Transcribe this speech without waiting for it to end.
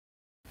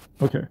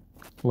Okay,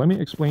 let me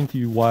explain to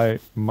you why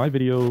my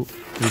video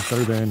is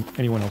better than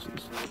anyone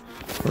else's.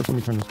 First, let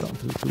me turn this down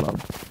because it's too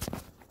loud.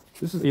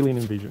 This is aLIEN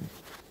Invasion.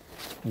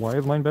 Why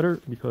is mine better?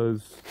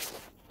 Because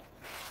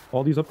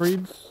all these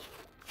upgrades,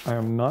 I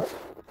am not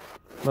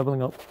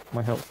leveling up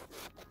my health.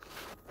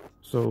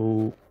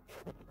 So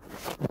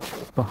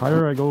the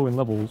higher I go in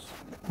levels,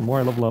 the more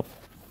I level up,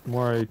 the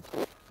more I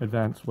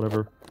advance,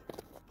 whatever,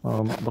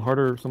 the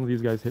harder some of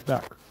these guys hit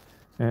back.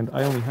 And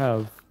I only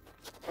have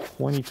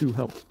 22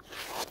 health.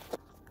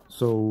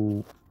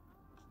 So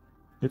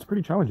it's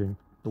pretty challenging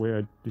the way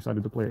I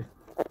decided to play.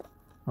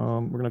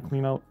 We're going to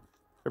clean out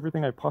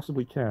everything I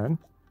possibly can.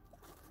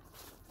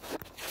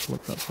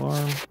 Collect that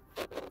farm.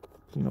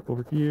 Clean up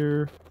over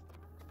here.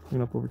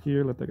 Clean up over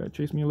here. Let that guy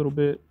chase me a little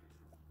bit.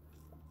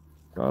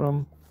 Got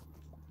him.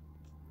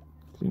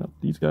 Clean up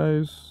these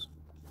guys.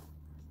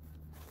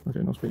 Okay,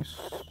 no space.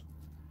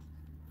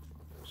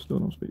 Still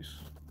no space.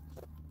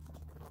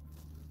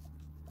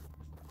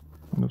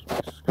 No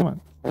space. Come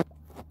on.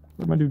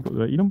 Where'd my dude go?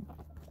 Did I eat him?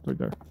 It's right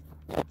there.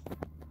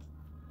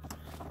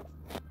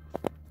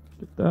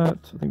 Get that.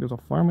 I think there's a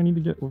farm I need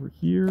to get over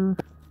here.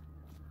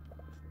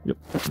 Yep,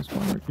 this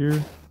farm right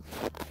here.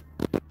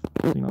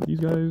 Clean out these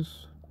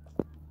guys.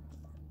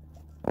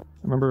 I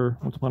remember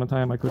once upon a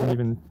time I couldn't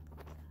even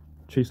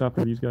chase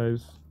after these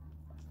guys.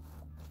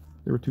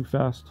 They were too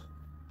fast.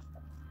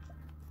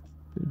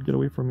 They'd get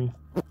away from me.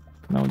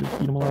 Now I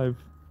just eat them alive.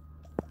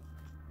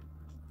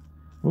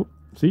 Oh,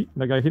 see?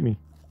 That guy hit me.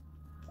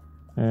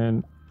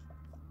 And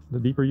the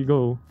deeper you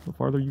go, the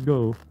farther you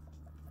go,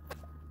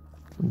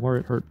 the more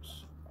it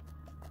hurts.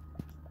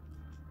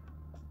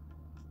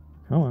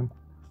 Come on.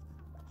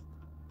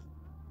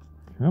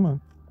 Come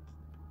on.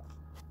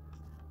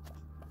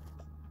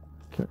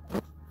 Okay.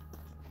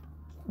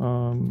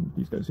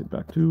 These guys hit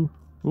back too.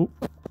 Oh,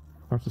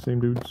 that's the same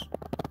dudes.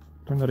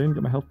 Turn that in,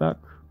 get my health back.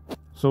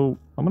 So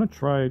I'm gonna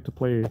try to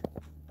play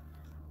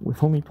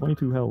with only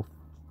 22 health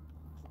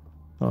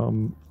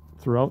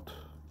throughout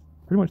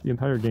pretty much the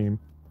entire game.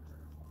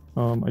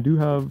 I do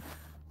have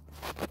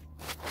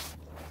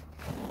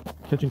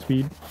catching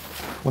speed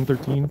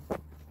 113,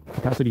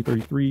 capacity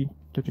 33,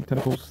 catching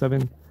tentacles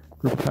 7,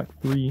 group attack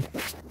 3,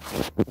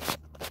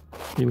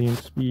 aLIEN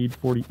speed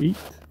 48,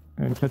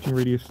 and catching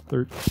radius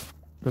 30.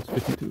 That's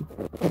 52.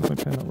 What's my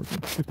pen not working?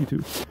 52.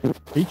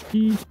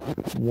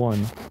 HP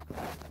 1.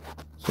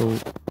 So,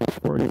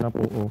 for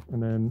example, oh,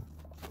 and then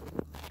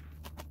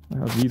I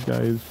have these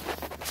guys.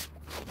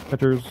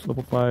 Catchers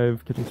level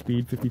 5, catching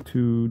speed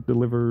 52,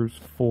 delivers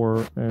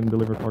 4, and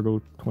deliver cargo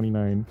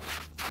 29.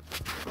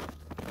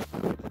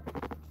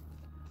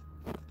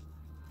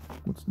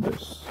 What's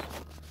this?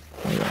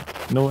 Oh yeah,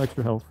 no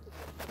extra health.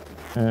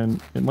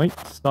 And it might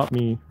stop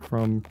me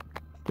from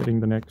getting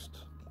the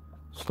next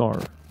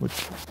star,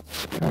 which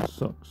kind of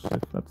sucks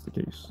if that's the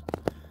case.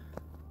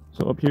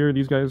 So up here,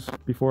 these guys,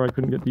 before I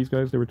couldn't get these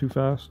guys, they were too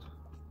fast.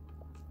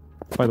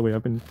 By the way,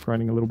 I've been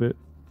grinding a little bit.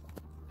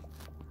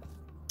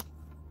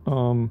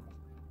 Let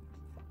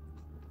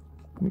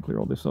me clear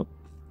all this up.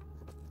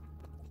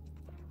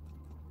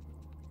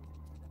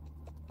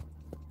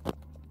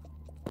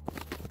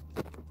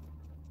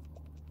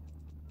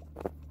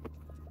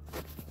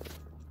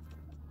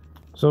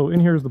 So in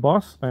here is the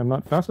boss. I am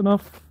not fast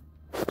enough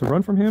to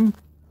run from him.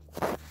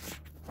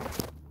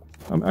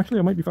 Actually,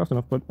 I might be fast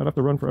enough, but I'd have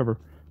to run forever.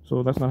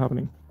 So that's not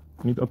happening.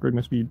 I need to upgrade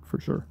my speed for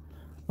sure.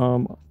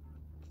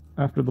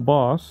 After the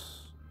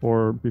boss,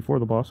 or before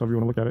the boss, however you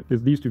want to look at it,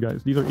 is these two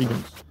guys. These are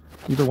agents.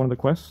 These are one of the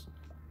quests.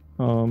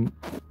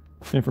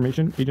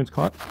 Information, agents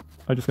caught.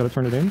 I just got to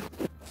turn it in.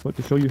 But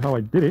to show you how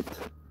I did it,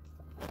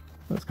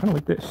 that's kind of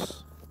like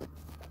this.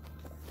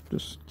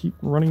 Just keep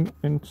running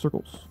in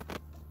circles.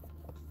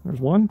 There's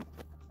one.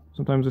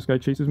 Sometimes this guy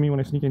chases me when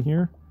I sneak in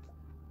here.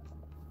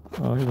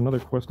 Here's another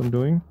quest I'm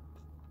doing.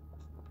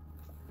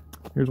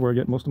 Here's where I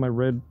get most of my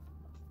red,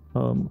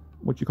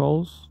 what you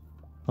calls,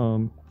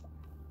 what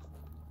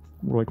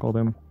do I call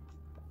them?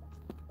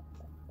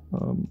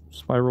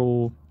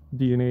 Spiral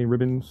DNA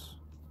ribbons.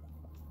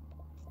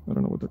 I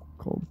don't know what they're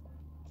called.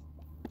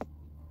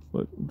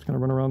 But I'm just gonna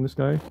run around this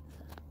guy.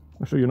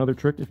 I'll show you another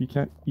trick if you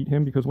can't eat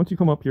him, because once you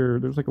come up here,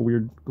 there's like a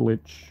weird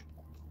glitch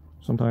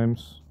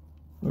sometimes.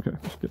 Okay,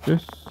 let's get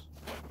this.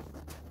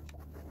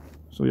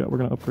 So yeah, we're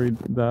gonna upgrade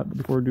that. But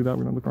before we do that,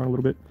 we're gonna look around a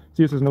little bit.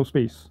 See, this is no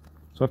space.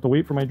 So I have to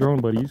wait for my drone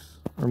buddies,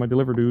 or my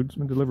deliver dudes,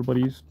 my deliver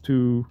buddies,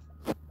 to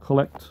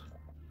collect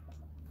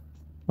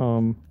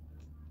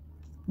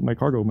my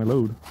cargo, my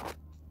load.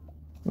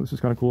 Well, this is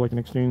kind of cool. I can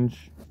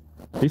exchange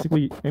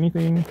basically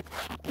anything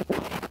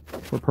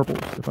for purples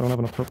if I don't have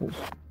enough purples.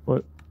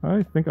 But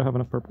I think I have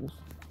enough purples.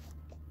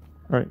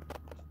 Alright.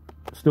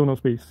 Still no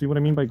space. See what I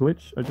mean by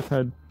glitch? I just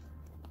had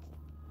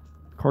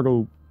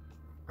cargo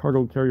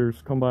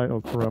carriers come by.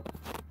 Oh, crap.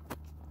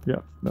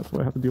 Yeah, that's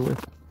what I have to deal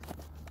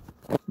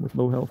with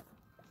low health.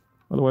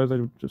 Otherwise, I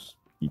would just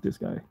eat this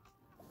guy.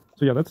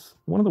 So yeah, that's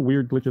one of the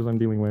weird glitches I'm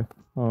dealing with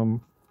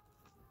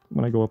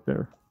when I go up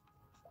there.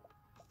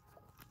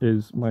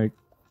 Is my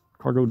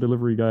cargo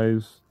delivery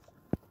guys,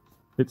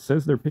 it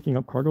says they're picking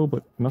up cargo,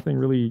 but nothing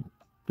really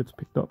gets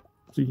picked up.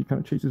 See, he kind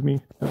of chases me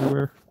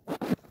everywhere.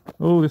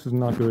 Oh, this is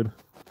not good.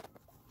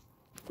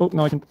 Oh,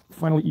 now I can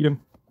finally eat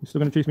him. He's still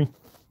gonna chase me.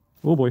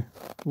 Oh boy.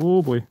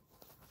 Oh boy.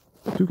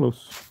 Too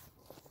close.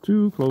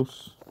 Too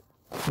close.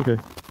 Okay,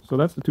 so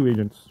that's the 2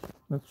 agents.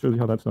 That shows you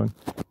how that's done.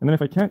 And then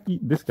if I can't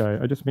eat this guy,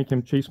 I just make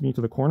him chase me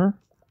to the corner.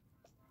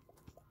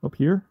 Up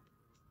here.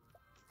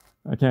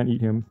 I can't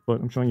eat him,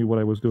 but I'm showing you what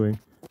I was doing.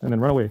 And then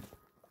run away.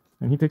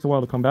 And he takes a while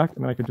to come back,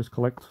 and then I can just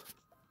collect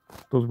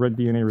those red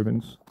DNA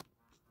ribbons.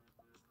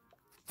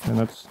 And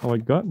that's how I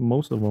got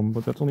most of them,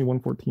 but that's only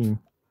 114.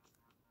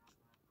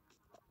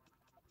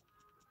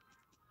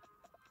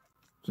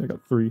 So I got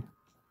 3.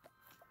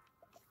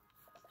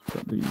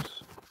 Got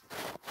these.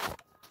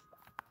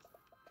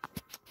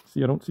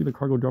 See, I don't see the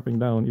cargo dropping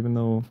down, even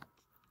though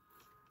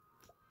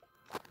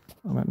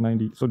I'm at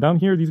 90. So down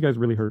here, these guys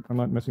really hurt. I'm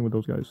not messing with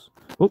those guys.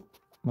 Oh,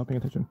 not paying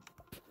attention.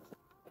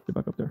 Get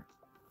back up there.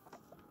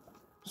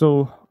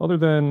 So, other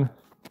than...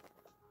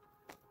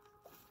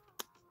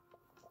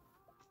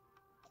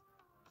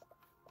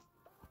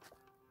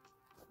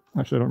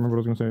 Actually, I don't remember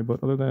what I was going to say,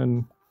 but other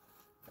than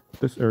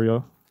this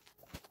area,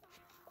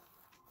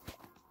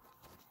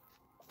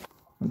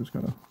 I'm just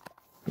kind of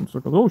in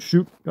circles. Oh,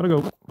 shoot! Gotta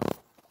go.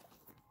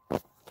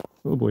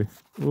 Oh, boy.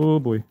 Oh,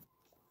 boy.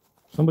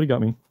 Somebody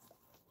got me.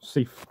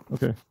 Safe.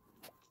 Okay.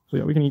 So,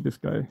 yeah, we can eat this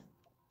guy.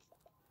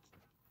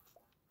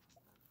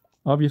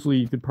 Obviously,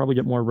 you could probably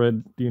get more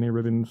red DNA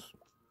ribbons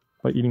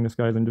by eating this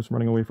guy than just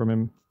running away from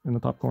him in the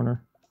top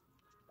corner.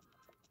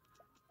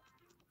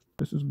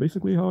 This is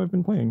basically how I've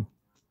been playing.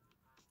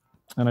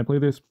 And I play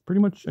this pretty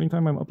much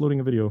anytime I'm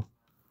uploading a video.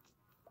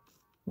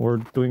 Or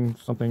doing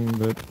something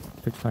that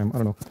takes time. I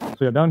don't know.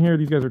 So yeah, down here,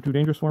 these guys are too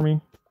dangerous for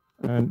me.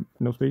 And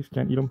no space,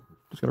 can't eat them.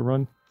 Just gotta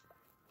run.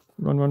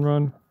 Run, run,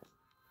 run.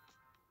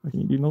 I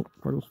can eat these. Nope,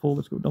 cargo's full.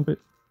 Let's go dump it.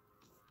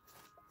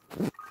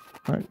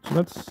 Alright, so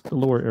that's the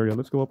lower area.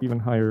 Let's go up even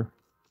higher.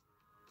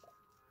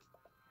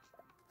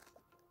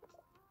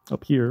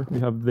 Up here, we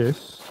have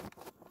this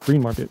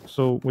green market.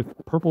 So with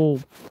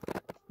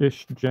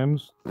purple-ish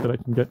gems that I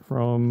can get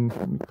from...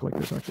 Let me collect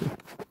this, actually.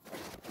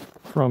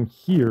 From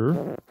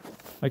here,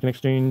 I can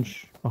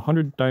exchange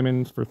 100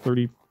 diamonds for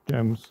 30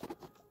 gems.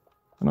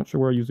 I'm not sure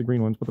where I use the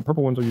green ones, but the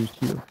purple ones are used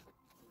here.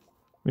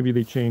 Maybe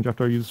they change.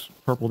 After I use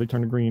purple, they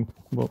turn to green.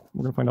 Well,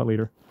 we're going to find out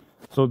later.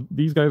 So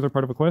these guys are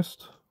part of a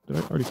quest. Did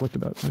I already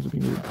collected that? Why is it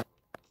being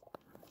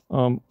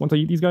weird? Once I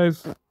eat these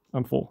guys,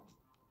 I'm full.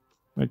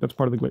 Right, that's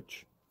part of the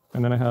glitch.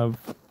 And then I have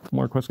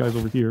more quest guys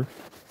over here.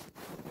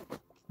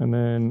 And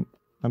then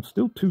I'm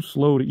still too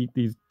slow to eat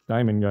these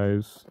diamond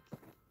guys.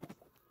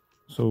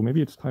 So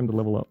maybe it's time to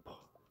level up.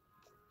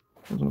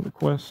 There's another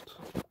quest.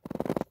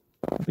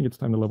 I think it's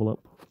time to level up.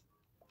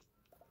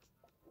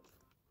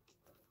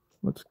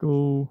 Let's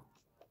go...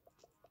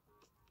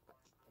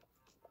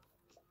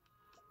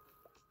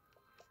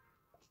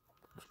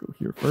 Let's go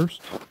here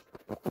first.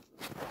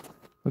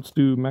 Let's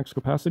do max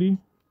capacity.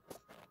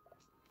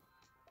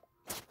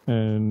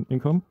 And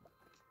income.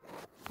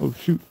 Oh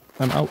shoot,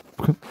 I'm out.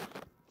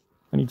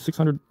 I need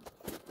 600.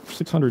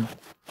 600.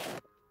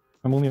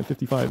 I'm only at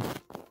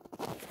 55.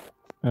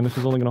 And this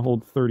is only going to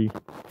hold 30.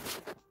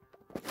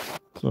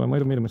 So I might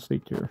have made a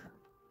mistake here.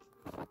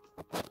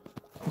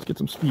 Let's get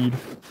some speed.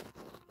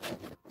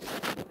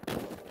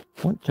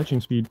 I want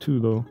catching speed too,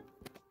 though.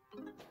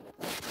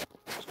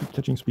 Let's do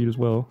catching speed as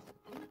well.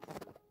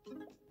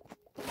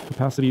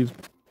 Capacity is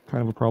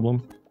kind of a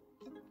problem.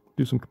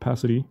 Do some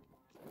capacity.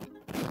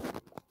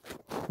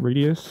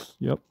 Radius.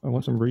 Yep, I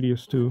want some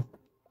radius too.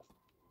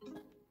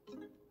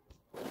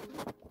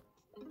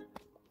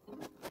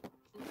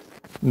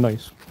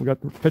 Nice. We got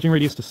catching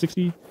radius to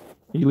 60.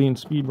 aLIEN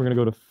speed, we're going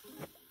to go to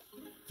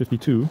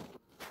 52.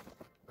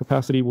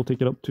 Capacity, we'll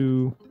take it up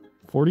to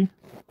 40.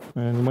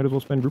 And we might as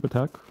well spend group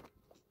attack.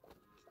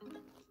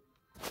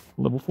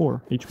 Level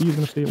 4. HP is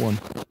going to stay at 1.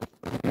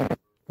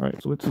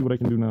 Alright, so let's see what I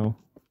can do now.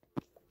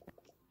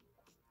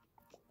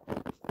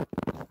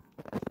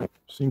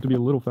 Seem to be a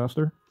little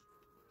faster.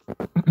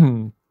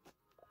 Wonder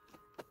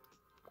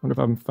if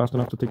I'm fast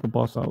enough to take the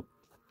boss out.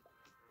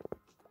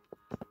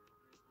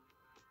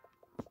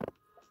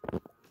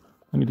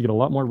 I need to get a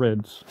lot more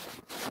reds.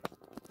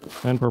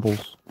 And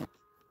purples.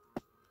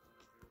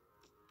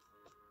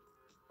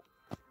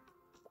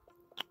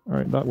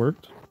 Alright, that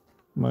worked.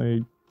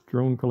 My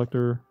drone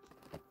collector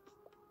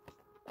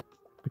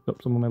picked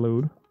up some of my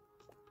load.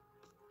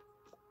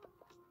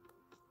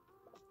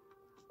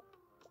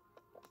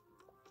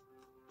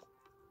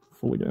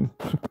 Full again.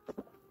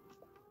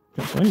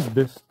 Okay, so I need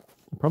this.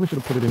 I probably should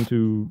have put it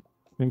into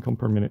income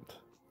per minute.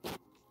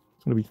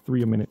 It's going to be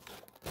 3 a minute.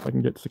 If I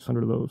can get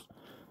 600 of those.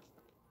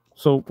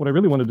 So what I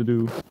really wanted to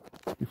do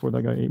before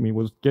that guy ate me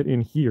was get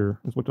in here.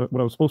 Is what I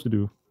was supposed to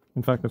do.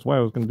 In fact, that's why I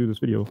was going to do this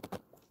video.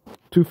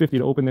 250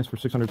 to open this for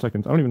 600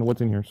 seconds. I don't even know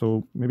what's in here.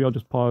 So maybe I'll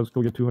just pause,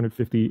 go get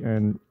 250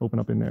 and open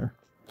up in there.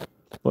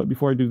 But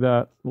before I do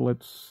that,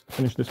 let's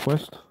finish this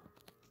quest.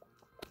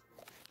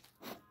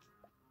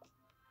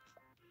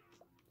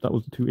 That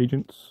was the 2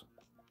 agents.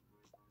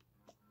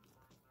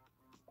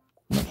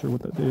 I'm not sure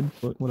what that did,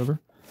 but whatever.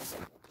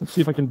 Let's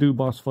see if I can do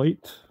boss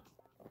fight.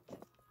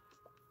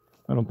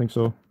 I don't think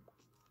so.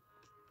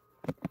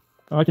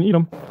 I can eat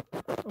them.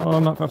 Oh,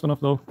 I'm not fast enough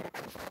though.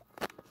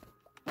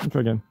 Let me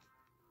try again.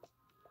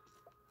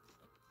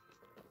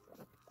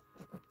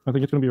 I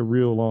think it's gonna be a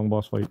real long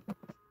boss fight.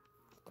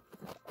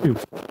 Ew.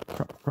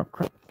 Crap, crap,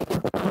 crap,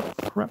 crap, crap,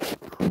 crap, crap.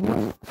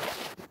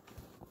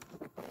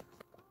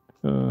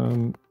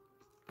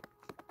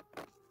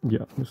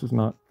 Yeah, this is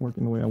not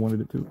working the way I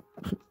wanted it to.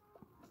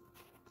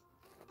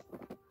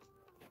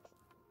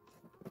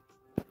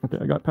 Okay,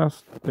 I got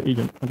past the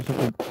agent. I just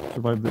have to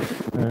survive this,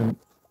 and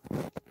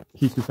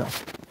he's too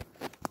fast.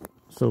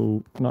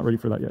 So, not ready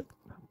for that yet.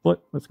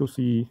 But, let's go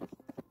see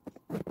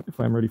if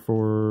I'm ready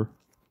for...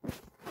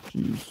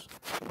 Jeez.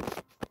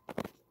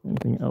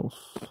 Anything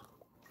else?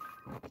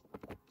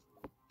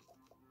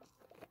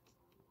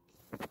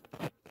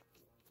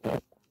 I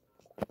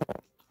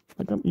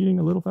think I'm eating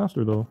a little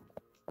faster, though.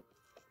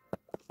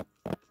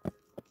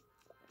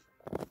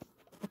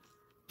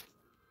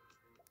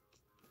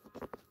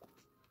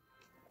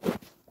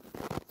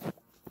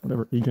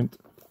 Whatever, agent.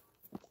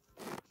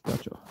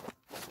 Gotcha.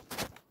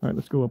 Alright,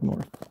 let's go up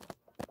north.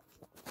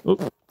 Oh,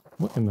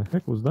 what in the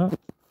heck was that?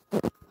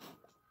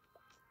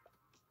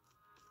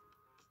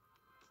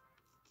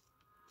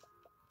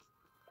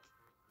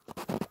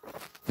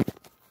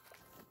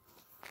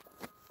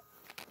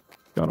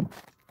 Got him.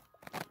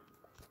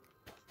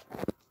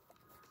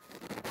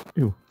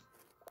 Ew.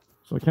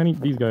 So I can't eat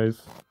these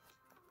guys,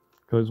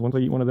 because once I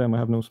eat one of them I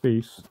have no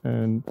space,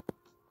 and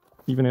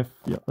even if,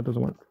 yeah, that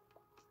doesn't work.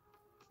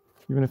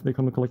 Even if they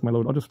come to collect my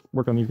load, I'll just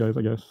work on these guys,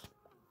 I guess.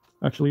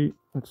 Actually,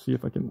 let's see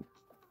if I can...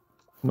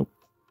 Nope,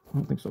 I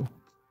don't think so.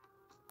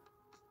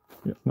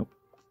 Yeah, nope.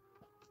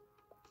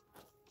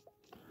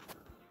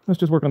 Let's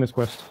just work on this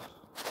quest.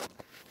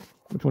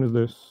 Which one is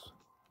this?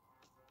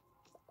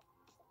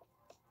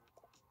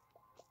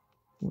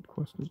 What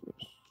quest is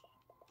this?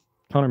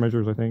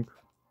 Countermeasures, I think.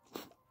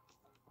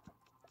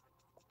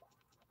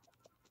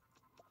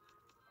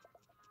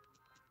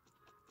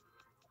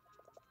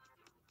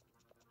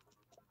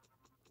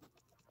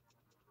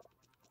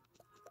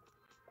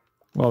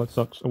 Well, it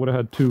sucks. I would have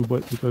had two,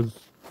 but because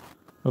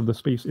of the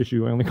space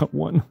issue, I only got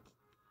one.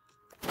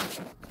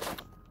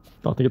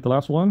 About to get the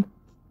last one.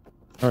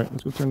 Alright,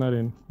 let's go turn that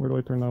in. Where do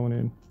I turn that one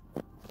in?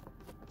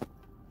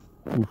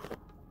 Oof.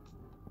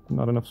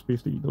 Not enough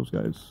space to eat those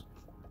guys.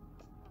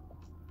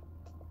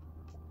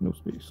 No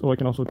space. Oh, I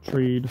can also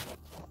trade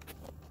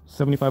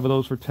 75 of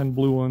those for 10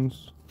 blue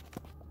ones.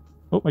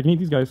 Oh, I can eat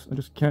these guys. I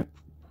just can't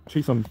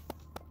chase them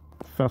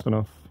fast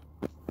enough.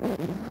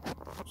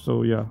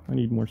 So yeah, I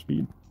need more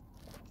speed.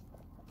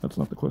 That's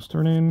not the quest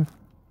turn in.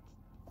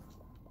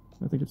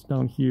 I think it's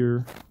down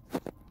here.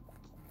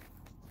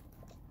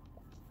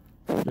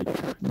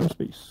 No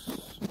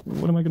space.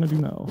 What am I gonna do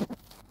now?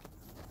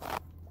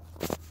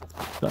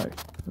 Die.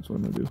 That's what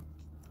I'm gonna do.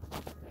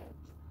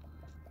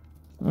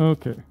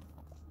 Okay.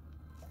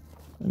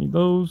 I need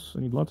those.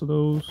 I need lots of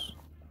those.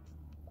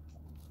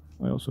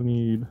 I also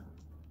need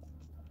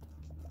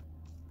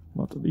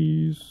lots of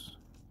these.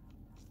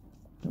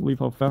 Can't believe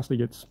how fast they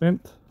get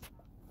spent.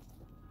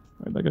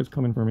 Alright, that guy's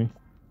coming for me.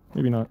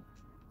 Maybe not.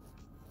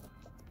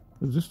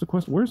 Is this the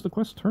quest? Where's the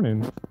quest turn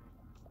in?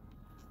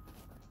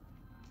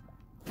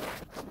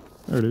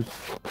 There it is.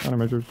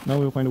 Countermeasures. Now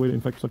we'll find a way to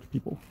infect such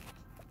people.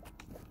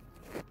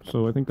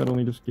 So I think that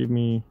only just gave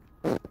me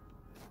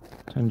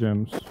 10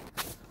 gems.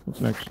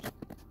 What's next?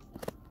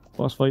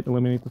 Boss fight,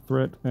 eliminate the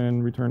threat,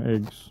 and return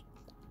eggs.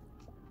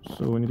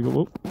 So I need to go...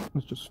 Oh,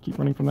 let's just keep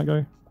running from that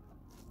guy.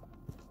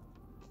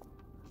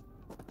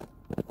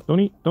 Don't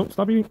eat! Don't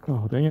stop eating!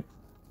 Oh, dang it.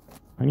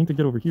 I need to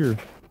get over here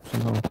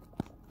somehow.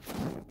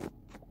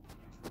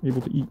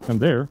 Able to eat. I'm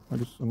there.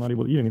 I'm not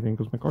able to eat anything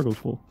because my cargo's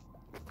full.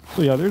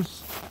 So yeah,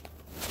 there's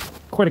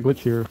quite a glitch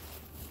here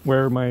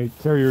where my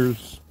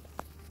carriers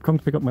come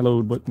to pick up my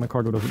load, but my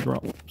cargo doesn't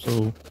drop.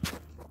 So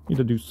I need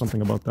to do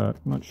something about that.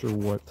 I'm not sure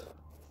what.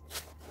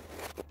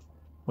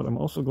 But I'm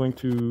also going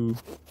to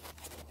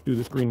do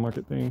this green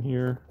market thing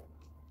here.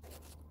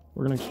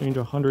 We're going to exchange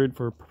 100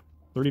 for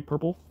 30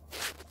 purple.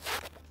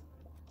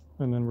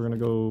 And then we're going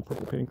to go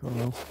purple pink, I don't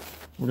know.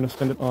 We're going to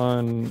spend it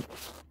on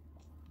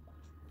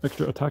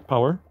extra attack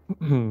power.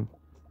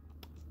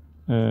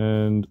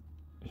 And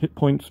hit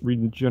points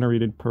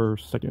regenerated per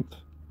second.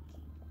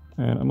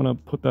 And I'm going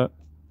to put that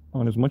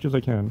on as much as I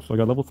can. So I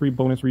got level 3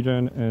 bonus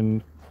regen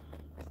and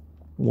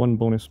 1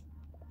 bonus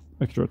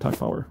extra attack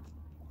power.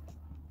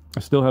 I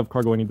still have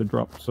cargo I need to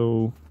drop,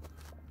 so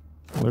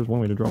well, there's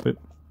one way to drop it.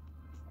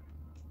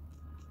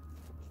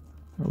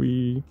 Are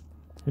we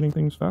hitting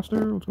things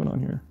faster? What's going on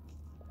here?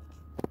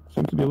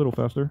 Seems to be a little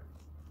faster.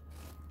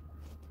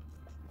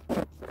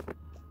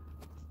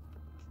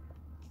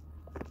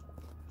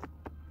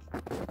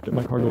 Get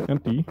my cargo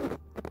empty.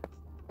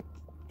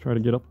 Try to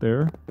get up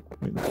there.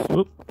 Wait, let's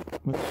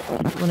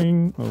keep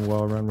running. Oh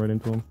wow, I ran right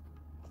into him.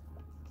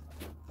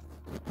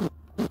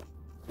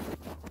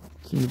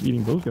 Seems to be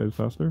eating those guys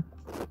faster.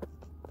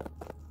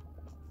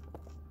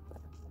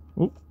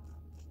 Oh,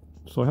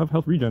 so I have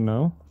health regen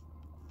now.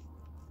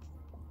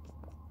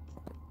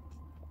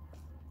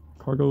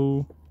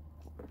 Cargo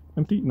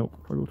empty? Nope,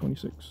 cargo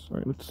 26.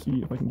 Alright, let's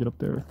see if I can get up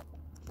there.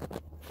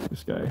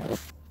 This guy.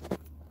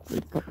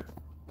 Break.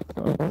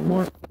 One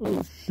more.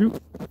 Oh,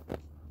 shoot.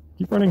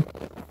 Keep running.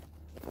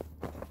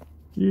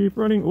 Keep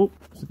running. Oh,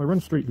 so if I run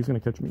straight, he's going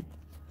to catch me.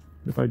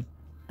 If I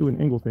do an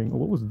angle thing. Oh,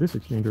 what was this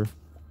exchanger?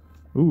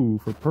 Ooh,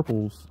 for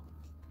purples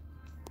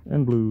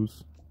and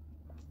blues.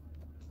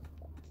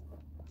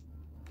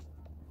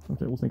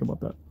 Okay, we'll think about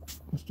that.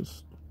 Let's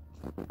just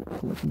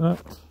collect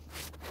that.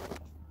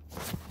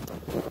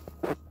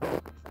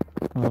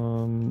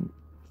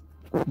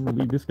 We'll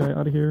leave this guy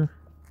out of here.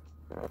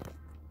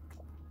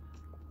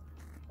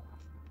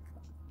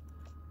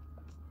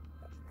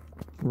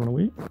 Run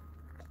away.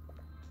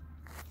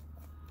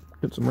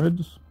 Get some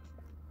reds.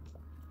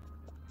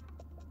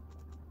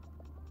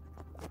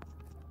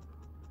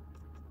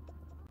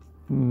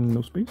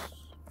 No space.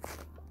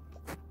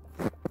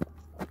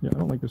 Yeah, I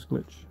don't like this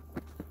glitch.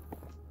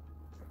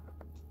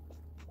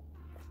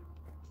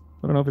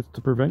 I don't know if it's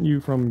to prevent you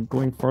from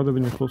going farther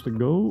than you're supposed to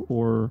go,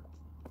 or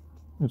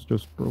it's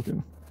just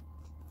broken.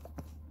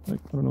 Like,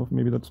 I don't know if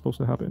maybe that's supposed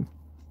to happen.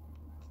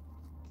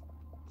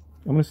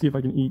 I'm gonna see if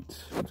I can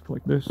eat. Let's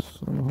collect this.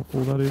 I don't know how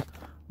full that is.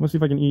 I'm gonna see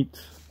if I can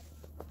eat.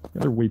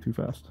 Yeah, they're way too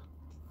fast.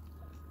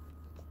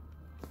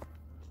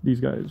 These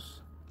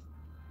guys.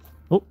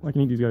 Oh, I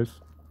can eat these guys.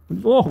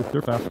 Oh,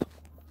 they're fast.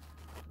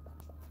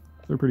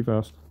 They're pretty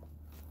fast.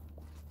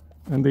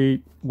 And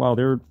they, wow,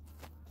 they're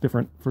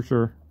different for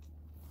sure.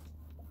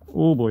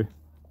 Oh boy.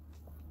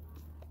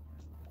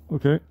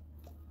 Okay.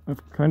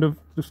 I've kind of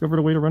discovered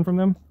a way to run from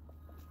them.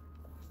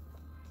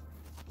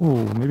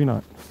 Oh, maybe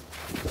not.